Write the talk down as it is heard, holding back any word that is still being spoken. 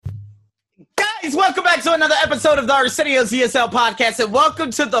guys, welcome back to another episode of the Arsenio's ESL podcast, and welcome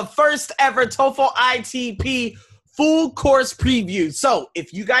to the first ever TOEFL ITP full course preview. So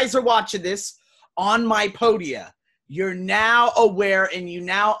if you guys are watching this on my podia, you're now aware and you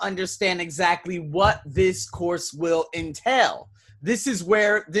now understand exactly what this course will entail. This is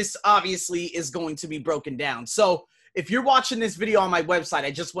where this obviously is going to be broken down. So if you're watching this video on my website,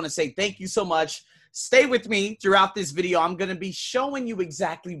 I just want to say thank you so much. Stay with me throughout this video. I'm going to be showing you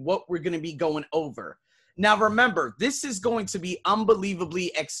exactly what we're going to be going over. Now, remember, this is going to be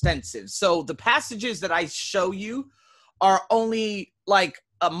unbelievably extensive. So the passages that I show you are only like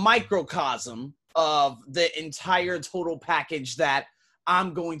a microcosm of the entire total package that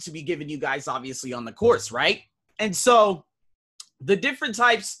I'm going to be giving you guys, obviously, on the course, right? And so the different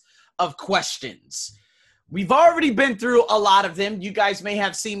types of questions. We've already been through a lot of them. You guys may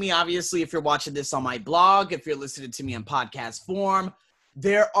have seen me, obviously, if you're watching this on my blog, if you're listening to me in podcast form.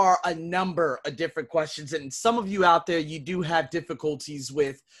 There are a number of different questions, and some of you out there, you do have difficulties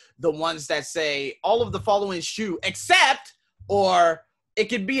with the ones that say all of the following is true, except, or it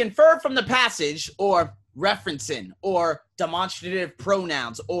could be inferred from the passage, or referencing, or demonstrative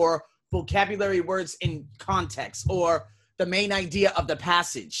pronouns, or vocabulary words in context, or the main idea of the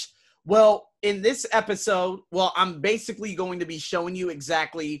passage. Well, in this episode, I'm basically going to be showing you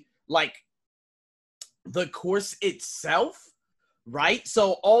exactly like the course itself, right?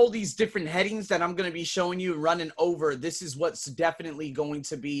 So all these different headings that I'm going to be showing you and running over, this is what's definitely going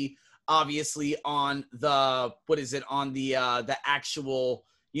to be obviously on the, on the actual,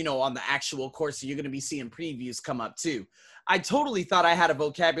 on the actual course. So you're going to be seeing previews come up too. I totally thought I had a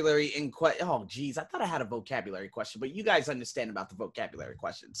vocabulary I thought I had a vocabulary question, but you guys understand about the vocabulary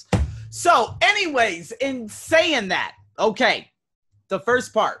questions. So anyways, in saying that, okay, the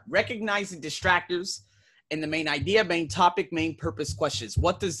first part, recognizing distractors and the main idea, main topic, main purpose questions.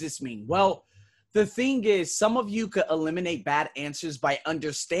 What does this mean? Well, the thing is, some of you could eliminate bad answers by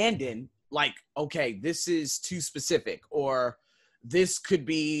understanding, like, okay, this is too specific, or this could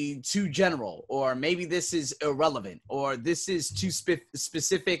be too general, or maybe this is irrelevant, or this is too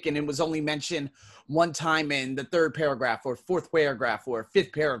specific and it was only mentioned one time in the third paragraph or fourth paragraph or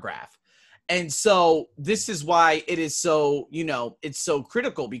fifth paragraph. And so this is why it is so, it's so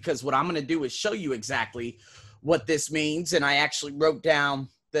critical, because what I'm going to do is show you exactly what this means. And I actually wrote down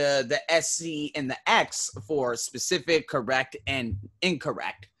the SC and the X for specific, correct, and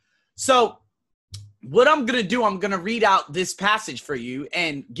incorrect. So what I'm going to do, I'm going to read out this passage for you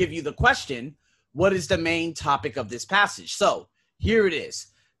and give you the question, what is the main topic of this passage? So here it is.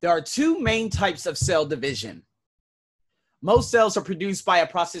 There are two main types of cell division. Most cells are produced by a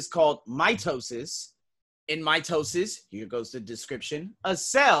process called mitosis. In mitosis, here goes the description, a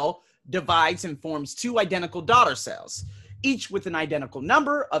cell divides and forms two identical daughter cells, each with an identical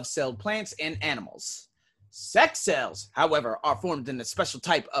number of celled plants and animals. Sex cells, however, are formed in a special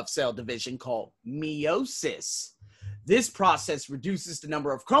type of cell division called meiosis. This process reduces the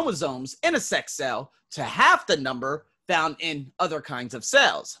number of chromosomes in a sex cell to half the number found in other kinds of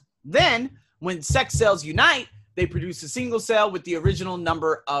cells. Then, when sex cells unite, they produce a single cell with the original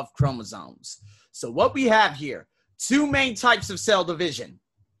number of chromosomes. So what we have here, two main types of cell division.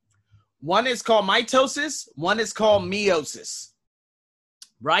 One is called mitosis, one is called meiosis,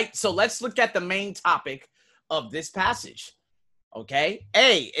 right? So let's look at the main topic of this passage, okay?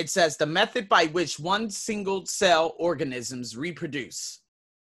 A, it says the method by which one single cell organisms reproduce,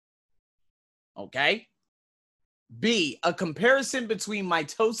 okay? B, a comparison between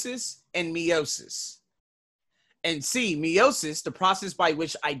mitosis and meiosis. And C, meiosis, the process by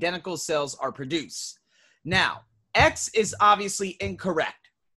which identical cells are produced. Now, X is obviously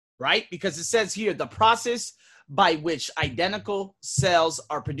incorrect, right? Because it says here, the process by which identical cells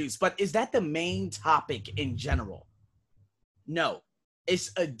are produced. But is that the main topic in general? No,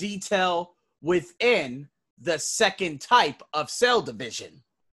 it's a detail within the second type of cell division.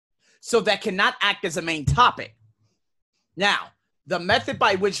 So that cannot act as a main topic. Now, the method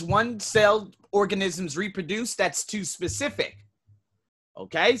by which one cell organisms reproduce, that's too specific.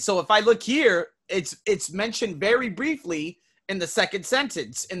 Okay, so if I look here, it's mentioned very briefly in the second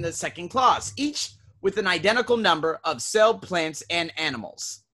sentence, in the second clause, each with an identical number of celled plants and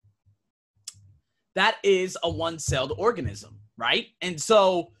animals. That is a one-celled organism, right? And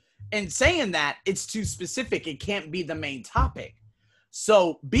so in saying that, it's too specific. It can't be the main topic.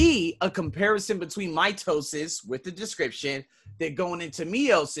 So B, a comparison between mitosis with the description, then going into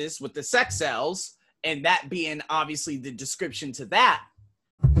meiosis with the sex cells, and that being obviously the description to that.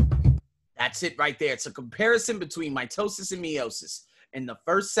 That's it right there. It's a comparison between mitosis and meiosis. In the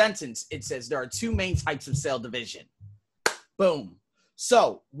first sentence, it says there are two main types of cell division. Boom.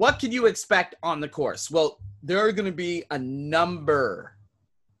 So what can you expect on the course? Well, there are going to be a number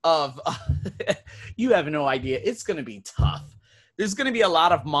of, you have no idea. It's going to be tough. There's going to be a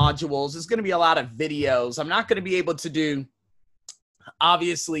lot of modules. There's going to be a lot of videos. I'm not going to be able to do,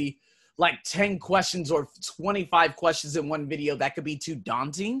 obviously, like 10 questions or 25 questions in one video. That could be too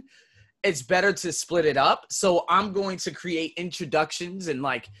daunting. It's better to split it up. So I'm going to create introductions and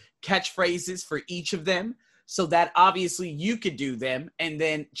like catchphrases for each of them so that obviously you could do them and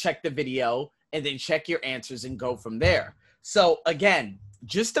then check the video and then check your answers and go from there. So again,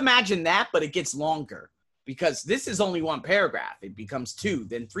 just imagine that, but it gets longer because this is only one paragraph. It becomes 2,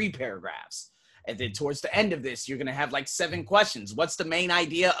 then 3 paragraphs. And then towards the end of this, you're going to have like 7 questions. What's the main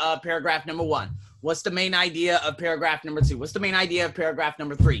idea of paragraph number 1? What's the main idea of paragraph number 2? What's the main idea of paragraph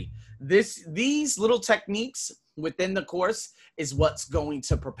number 3? These little techniques within the course is what's going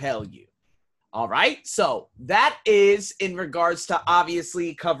to propel you. All right. So that is in regards to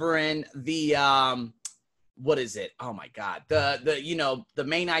obviously covering the, what is it? Oh my God. The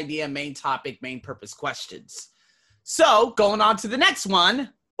main idea, main topic, main purpose questions. So going on to the next one,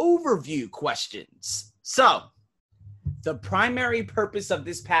 overview questions. So the primary purpose of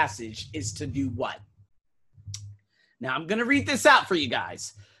this passage is to do what? Now I'm going to read this out for you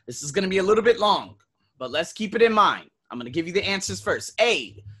guys. This is going to be a little bit long, but let's keep it in mind. I'm going to give you the answers first.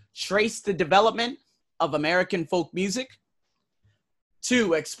 A, trace the development of American folk music.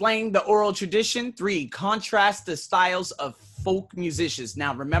 2, explain the oral tradition. 3, contrast the styles of folk musicians.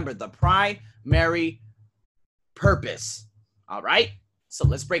 Now, remember the primary purpose. All right? So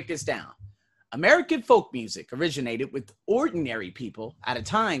let's break this down. American folk music originated with ordinary people at a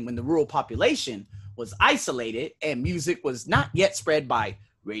time when the rural population was isolated and music was not yet spread by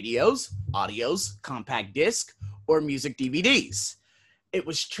radios, audios, compact disc, or music DVDs. It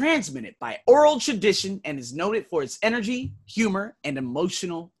was transmitted by oral tradition and is noted for its energy, humor, and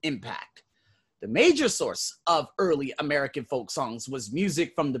emotional impact. The major source of early American folk songs was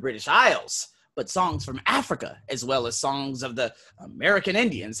music from the British Isles, but songs from Africa, as well as songs of the American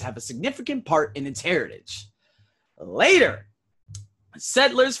Indians, have a significant part in its heritage. Later,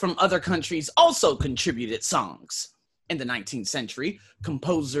 settlers from other countries also contributed songs. In the 19th century,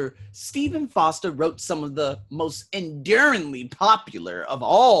 composer Stephen Foster wrote some of the most enduringly popular of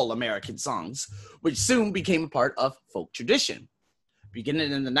all American songs, which soon became a part of folk tradition.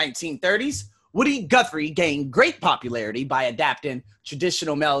 Beginning in the 1930s, Woody Guthrie gained great popularity by adapting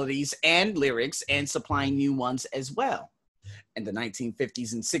traditional melodies and lyrics and supplying new ones as well. In the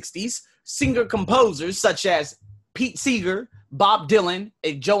 1950s and 60s, singer-composers such as Pete Seeger, Bob Dylan,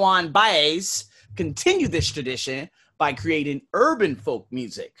 and Joan Baez continued this tradition by creating urban folk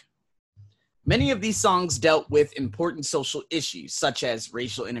music. Many of these songs dealt with important social issues such as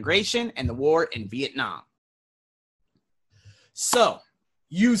racial integration and the war in Vietnam. So,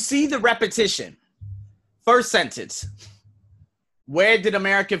 you see the repetition. First sentence, where did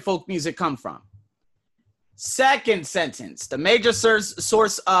American folk music come from? Second sentence, the major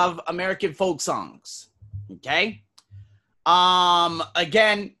source of American folk songs. Okay?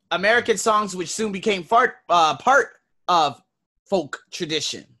 Again, American songs which soon became part of folk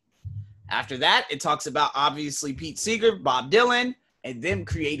tradition. After that, it talks about obviously Pete Seeger, Bob Dylan, and them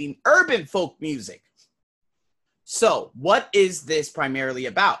creating urban folk music. So what is this primarily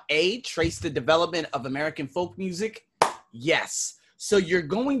about? A, trace the development of American folk music? Yes. So you're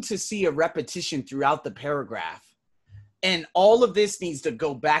going to see a repetition throughout the paragraph. And all of this needs to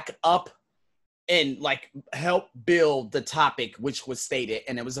go back up and like help build the topic which was stated.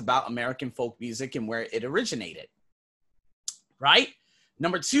 And it was about American folk music and where it originated. Right?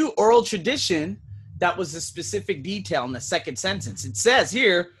 Number 2, oral tradition. That was a specific detail in the second sentence. It says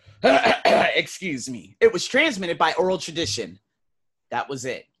here, excuse me, it was transmitted by oral tradition. That was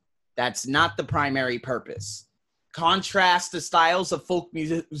it. That's not the primary purpose. Contrast the styles of folk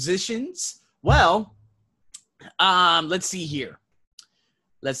musicians. Well, let's see here.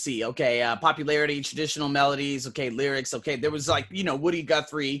 Let's see. Okay, popularity, traditional melodies. Okay, lyrics. Okay, there was like, Woody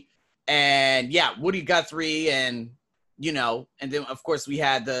Guthrie and Woody Guthrie and, and then of course we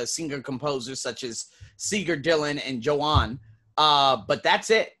had the singer-composers such as Seeger, Dylan, and Joan. But that's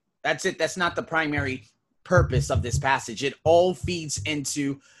it. That's it. That's not the primary purpose of this passage. It all feeds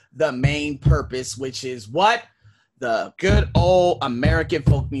into the main purpose, which is what? The good old American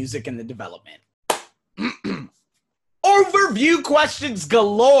folk music and the development. Overview questions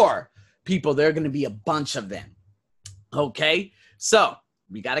galore. People, there are going to be a bunch of them. Okay, so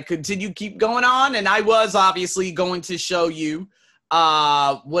we got to keep going on. And I was obviously going to show you,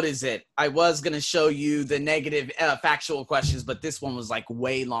 what is it? I was going to show you the negative factual questions, but this one was like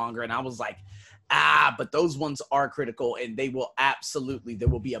way longer. And I was like, But those ones are critical, and there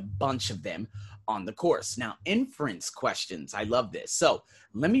will be a bunch of them on the course. Now, inference questions. I love this. So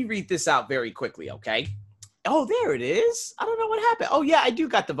let me read this out very quickly, okay? Oh, there it is. I don't know what happened. Oh, yeah, I do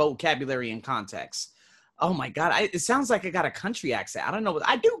got the vocabulary and context. Oh, my God. It sounds like I got a country accent. I don't know.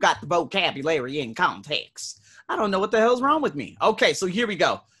 I do got the vocabulary and context. I don't know what the hell's wrong with me. Okay, so here we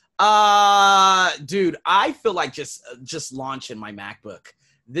go. Dude, I feel like just launching my MacBook.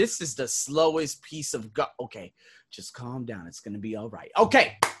 This is the slowest piece of okay, just calm down. It's going to be all right.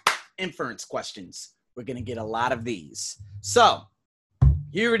 Okay, inference questions. We're going to get a lot of these. So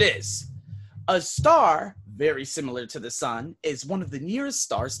here it is. A star, very similar to the sun, is one of the nearest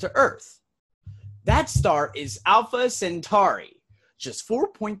stars to Earth. That star is Alpha Centauri, just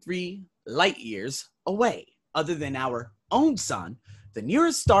 4.3 light years away. Other than our own sun, the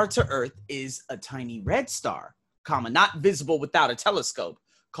nearest star to Earth is a tiny red star, not visible without a telescope,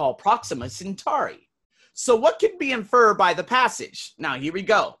 called Proxima Centauri. So what can be inferred by the passage? Now, here we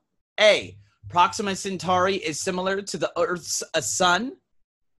go. A, Proxima Centauri is similar to the Earth's sun.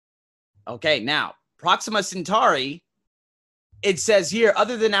 Okay, now, Proxima Centauri, it says here,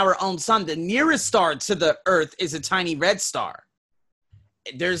 other than our own sun, the nearest star to the Earth is a tiny red star.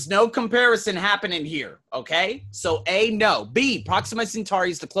 There's no comparison happening here, okay? So A, no. B, Proxima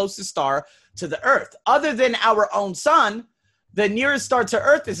Centauri is the closest star to the Earth. Other than our own sun, the nearest star to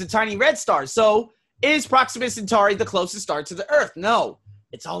Earth is a tiny red star. So is Proxima Centauri the closest star to the Earth? No.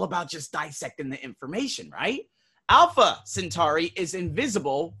 It's all about just dissecting the information, right? Alpha Centauri is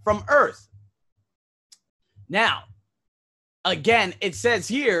invisible from Earth. Now, again, it says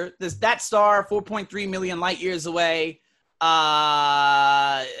here, that star, 4.3 million light years away.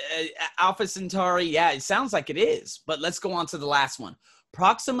 Alpha Centauri, yeah, it sounds like it is. But let's go on to the last one.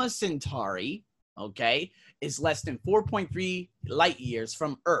 Proxima Centauri, okay, is less than 4.3 light years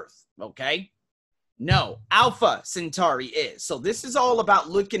from Earth, okay? No, Alpha Centauri is. So this is all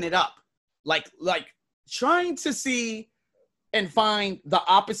about looking it up, like trying to see and find the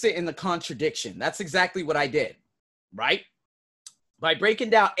opposite and the contradiction. That's exactly what I did, right? By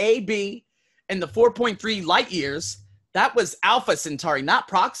breaking down A, B, and the 4.3 light years, that was Alpha Centauri, not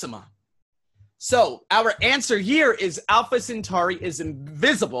Proxima. So our answer here is Alpha Centauri is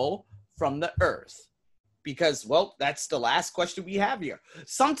invisible from the Earth. Because, well, that's the last question we have here.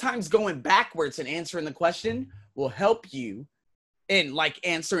 Sometimes going backwards and answering the question will help you in, like,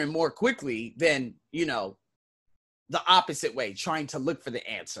 answering more quickly than, you know, the opposite way, trying to look for the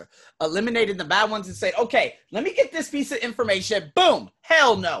answer. Eliminating the bad ones and say, okay, let me get this piece of information. Boom.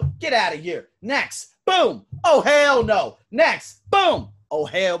 Hell no. Get out of here. Next. Boom. Oh, hell no. Next. Boom. Oh,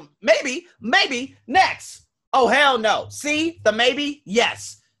 hell. Maybe. Next. Oh, hell no. See the maybe?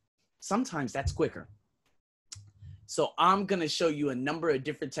 Yes. Sometimes that's quicker. So I'm going to show you a number of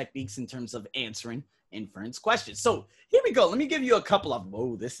different techniques in terms of answering inference questions. So here we go. Let me give you a couple of,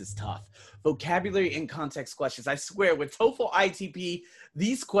 oh, this is tough. Vocabulary and context questions. I swear with TOEFL ITP,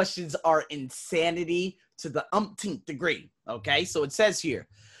 these questions are insanity to the umpteenth degree. Okay, so it says here,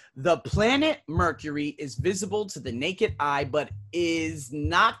 the planet Mercury is visible to the naked eye, but is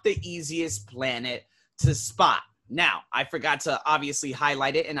not the easiest planet to spot. Now, I forgot to obviously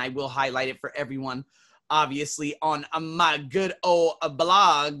highlight it, and I will highlight it for everyone obviously on my good old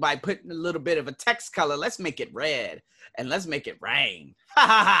blog by putting a little bit of a text color. Let's make it red and let's make it rain.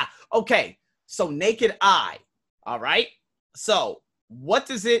 Okay, so naked eye. All right. So what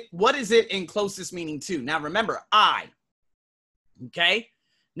is it in closest meaning to? Now remember, eye. Okay.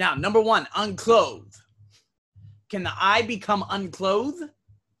 Now, number one, unclothed. Can the eye become unclothed?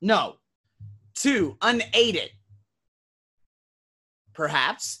 No. Two, unaided.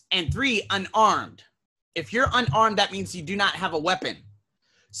 Perhaps. And three, unarmed. If you're unarmed, that means you do not have a weapon.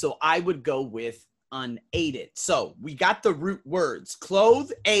 So I would go with unaided. So we got the root words,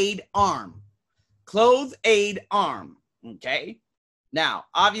 clothe, aid, arm. Clothe, aid, arm. Okay. Now,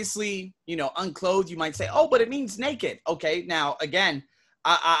 obviously, you know, unclothed, you might say, oh, but it means naked. Okay. Now, again,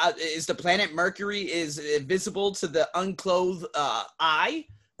 is the planet Mercury is visible to the unclothed eye,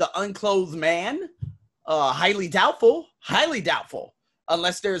 the unclothed man? Highly doubtful.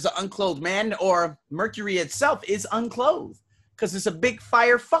 Unless there's an unclothed man or Mercury itself is unclothed because it's a big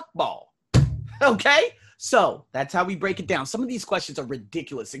fire fuckball. Okay? So that's how we break it down. Some of these questions are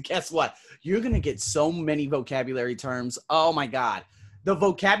ridiculous. And guess what? You're going to get so many vocabulary terms. Oh, my God. The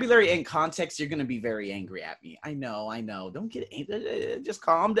vocabulary and context, you're going to be very angry at me. I know. Don't get angry. Just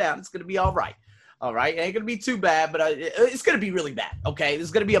calm down. It's going to be all right. All right? It ain't going to be too bad, but it's going to be really bad. Okay?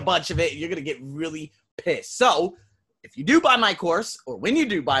 There's going to be a bunch of it. You're going to get really pissed. So if you do buy my course, or when you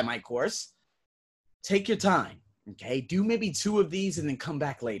do buy my course, take your time, okay? Do maybe 2 of these and then come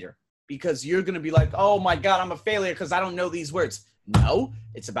back later because you're going to be like, oh my God, I'm a failure because I don't know these words. No,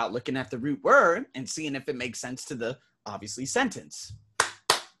 it's about looking at the root word and seeing if it makes sense to the, obviously, sentence.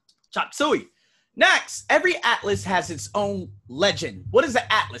 Chop suey. Next, every atlas has its own legend. What is an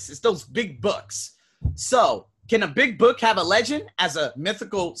atlas? It's those big books. So, can a big book have a legend as a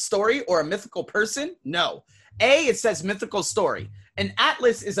mythical story or a mythical person? No. A, it says mythical story. An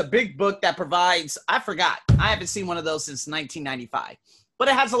atlas is a big book that provides, I forgot, I haven't seen one of those since 1995, but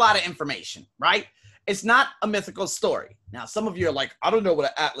it has a lot of information, right? It's not a mythical story. Now, some of you are like, I don't know what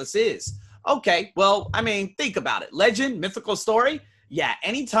an atlas is. Okay, well, I mean, think about it. Legend, mythical story. Yeah,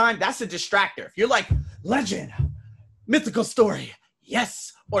 anytime, that's a distractor. If you're like, legend, mythical story,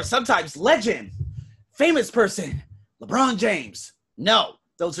 yes. Or sometimes legend, famous person, LeBron James. No,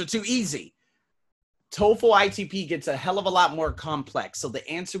 those are too easy. TOEFL ITP gets a hell of a lot more complex. So the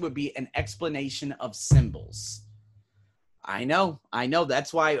answer would be an explanation of symbols. I know.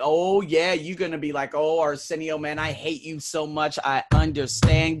 That's why, oh, yeah, you're going to be like, oh, Arsenio, man, I hate you so much. I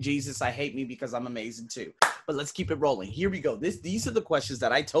understand. Jesus, I hate me because I'm amazing too. But let's keep it rolling. Here we go. These are the questions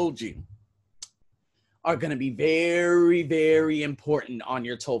that I told you are going to be very, very important on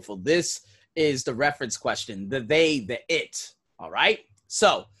your TOEFL. This is the reference question, the they, the it. All right.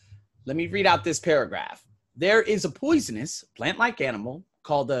 So let me read out this paragraph. There is a poisonous plant-like animal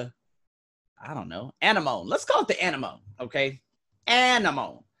called the, I don't know, anemone. Let's call it the anemone, okay?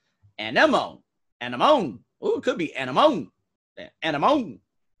 Anemone. Ooh, it could be anemone. Anemone.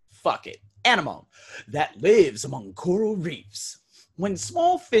 Fuck it. Anemone that lives among coral reefs. When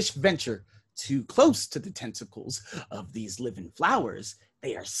small fish venture too close to the tentacles of these living flowers,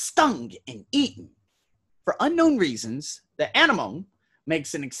 they are stung and eaten. For unknown reasons, the anemone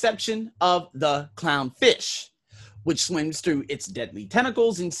makes an exception of the clownfish, which swims through its deadly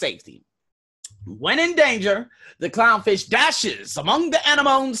tentacles in safety. When in danger, the clownfish dashes among the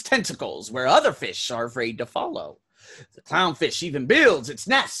anemone's tentacles where other fish are afraid to follow. The clownfish even builds its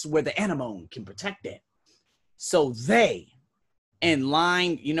nest where the anemone can protect it. So they, in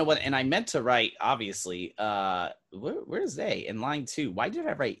line, you know what, and I meant to write, obviously, where's they? In line 2. Why did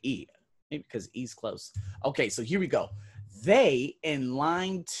I write E? Maybe because E's close. Okay, so here we go. They in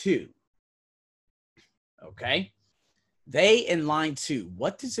line 2. Okay? They in line 2.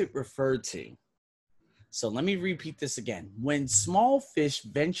 What does it refer to? So let me repeat this again. When small fish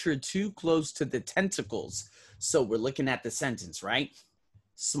venture too close to the tentacles. So we're looking at the sentence, right?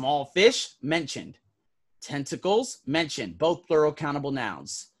 Small fish mentioned. Tentacles mentioned. Both plural countable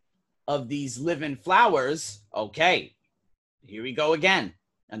nouns. Of these living flowers, okay. Here we go again.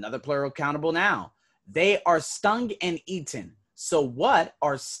 Another plural countable noun. They are stung and eaten. So what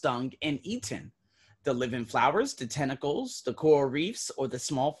are stung and eaten? The living flowers, the tentacles, the coral reefs, or the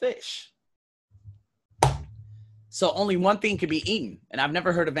small fish? So only one thing could be eaten. And I've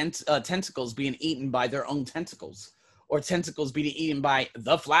never heard of tentacles being eaten by their own tentacles, or tentacles being eaten by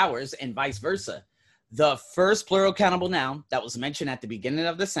the flowers and vice versa. The first plural countable noun that was mentioned at the beginning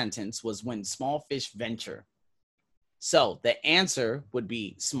of the sentence was when small fish venture. So the answer would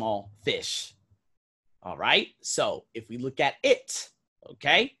be small fish. All right. So if we look at it,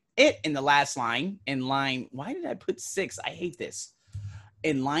 okay, it in the last line, in line, why did I put 6? I hate this.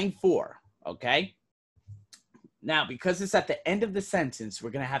 In line 4, okay. Now, because it's at the end of the sentence, we're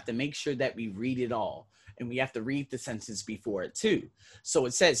going to have to make sure that we read it all. And we have to read the sentence before it too. So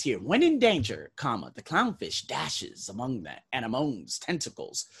it says here, when in danger, comma, the clownfish dashes among the anemone's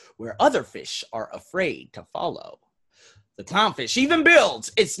tentacles where other fish are afraid to follow. The clownfish even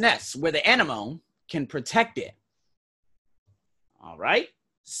builds its nest where the anemone can protect it. All right.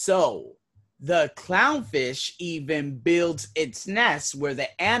 So the clownfish even builds its nest where the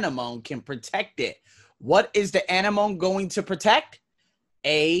anemone can protect it. What is the anemone going to protect?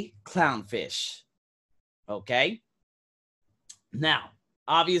 A clownfish. Okay. Now,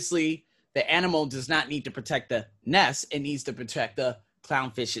 obviously, the anemone does not need to protect the nest. It needs to protect the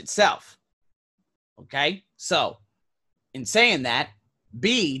clownfish itself. Okay. So, in saying that,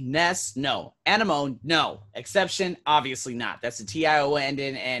 B, nest, no. Anemone, no. Exception, obviously not. That's a TIO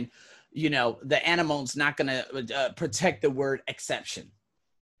ending, and, you know, the anemone's not going to protect the word exception.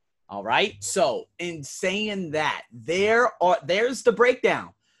 All right. So, in saying that, there's the breakdown.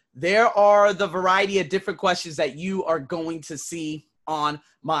 There are the variety of different questions that you are going to see on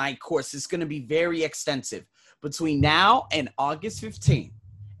my course. It's going to be very extensive. Between now and August 15th,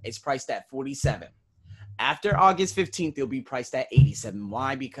 it's priced at $47. After August 15th, it'll be priced at $87.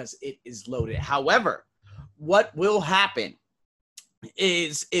 Why? Because it is loaded. However, what will happen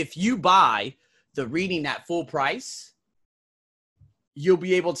is if you buy the reading at full price, you'll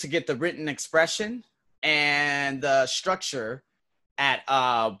be able to get the written expression and the structure at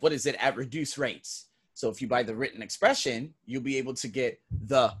at reduced rates. So if you buy the written expression, you'll be able to get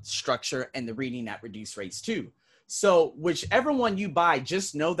the structure and the reading at reduced rates too. So whichever one you buy,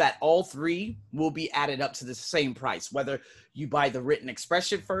 just know that all three will be added up to the same price. Whether you buy the written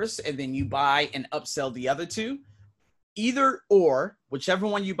expression first and then you buy and upsell the other two, either or, whichever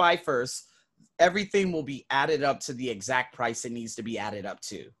one you buy first, everything will be added up to the exact price it needs to be added up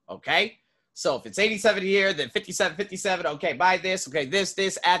to. Okay. So if it's 87 here, then 57, okay, buy this, okay,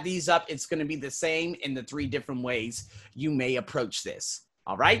 this, add these up. It's going to be the same in the three different ways you may approach this.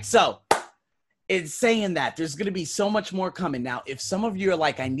 All right. So it's saying that there's going to be so much more coming. Now, if some of you are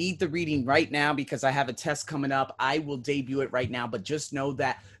like, I need the reading right now because I have a test coming up, I will debut it right now. But just know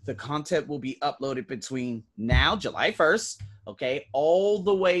that the content will be uploaded between now, July 1st, okay, all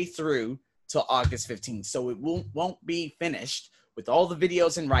the way through to August 15th. So it won't be finished with all the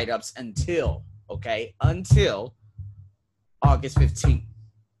videos and write-ups until August 15th.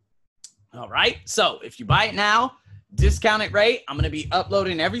 All right. So if you buy it now, discounted rate, I'm going to be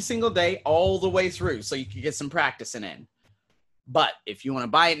uploading every single day all the way through so you can get some practicing in. But if you want to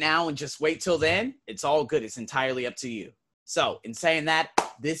buy it now and just wait till then, it's all good. It's entirely up to you. So in saying that,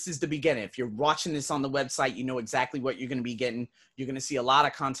 this is the beginning. If you're watching this on the website, you know exactly what you're going to be getting. You're going to see a lot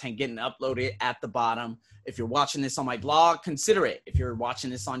of content getting uploaded at the bottom. If you're watching this on my blog, consider it. If you're watching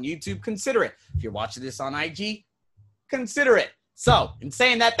this on YouTube, consider it. If you're watching this on IG, consider it. So in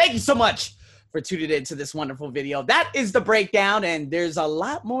saying that, thank you so much for tuning into this wonderful video. That is the breakdown, and there's a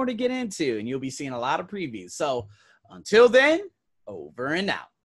lot more to get into, and you'll be seeing a lot of previews. So until then, over and out.